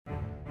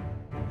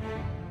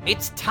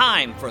It's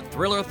time for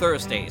Thriller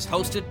Thursdays,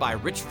 hosted by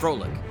Rich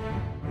Froelich.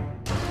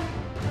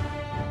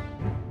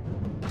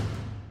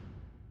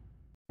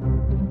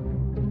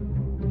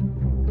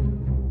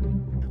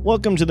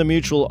 Welcome to the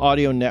Mutual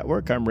Audio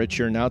Network. I'm Rich,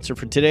 your announcer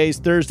for today's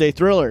Thursday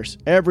Thrillers.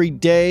 Every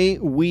day,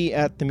 we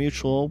at the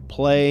Mutual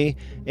play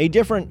a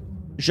different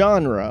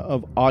genre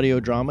of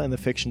audio drama in the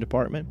fiction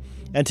department.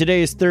 And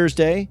today is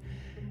Thursday.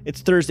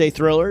 It's Thursday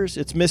Thrillers.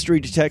 It's mystery,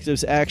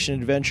 detectives, action,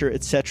 adventure,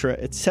 etc.,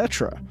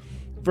 etc.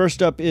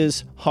 First up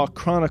is Hawk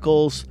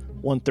Chronicles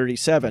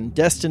 137,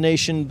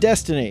 Destination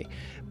Destiny.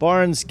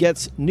 Barnes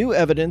gets new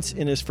evidence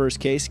in his first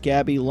case.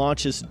 Gabby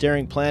launches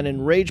daring plan,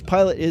 and Rage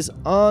Pilot is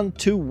on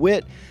to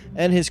wit,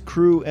 and his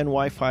crew and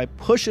Wi-Fi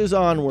pushes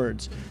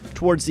onwards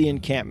towards the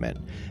encampment.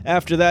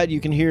 After that,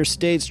 you can hear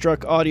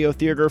Stage-Struck Audio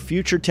Theater,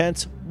 Future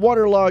Tense,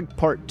 Waterlogged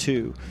Part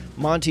 2.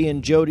 Monty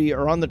and Jody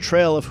are on the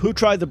trail of who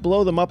tried to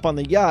blow them up on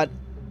the yacht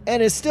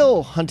and is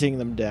still hunting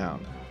them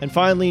down. And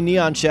finally,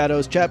 Neon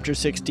Shadows, Chapter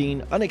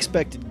 16,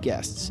 Unexpected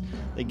Guests.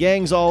 The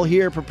gang's all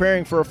here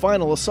preparing for a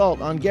final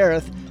assault on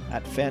Gareth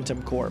at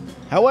Phantom Corp.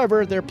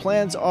 However, their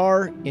plans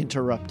are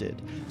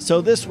interrupted.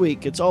 So this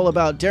week, it's all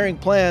about daring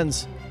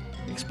plans,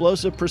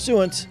 explosive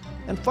pursuance,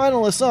 and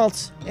final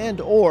assaults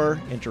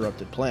and/or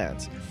interrupted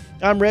plans.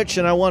 I'm Rich,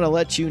 and I want to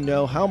let you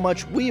know how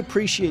much we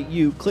appreciate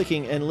you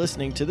clicking and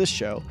listening to this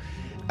show.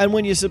 And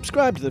when you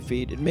subscribe to the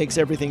feed, it makes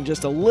everything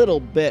just a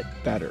little bit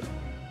better.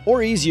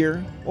 Or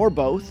easier, or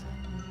both.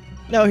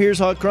 Now here's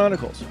Hawk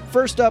Chronicles.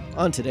 First up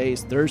on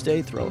today's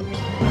Thursday Thrillers.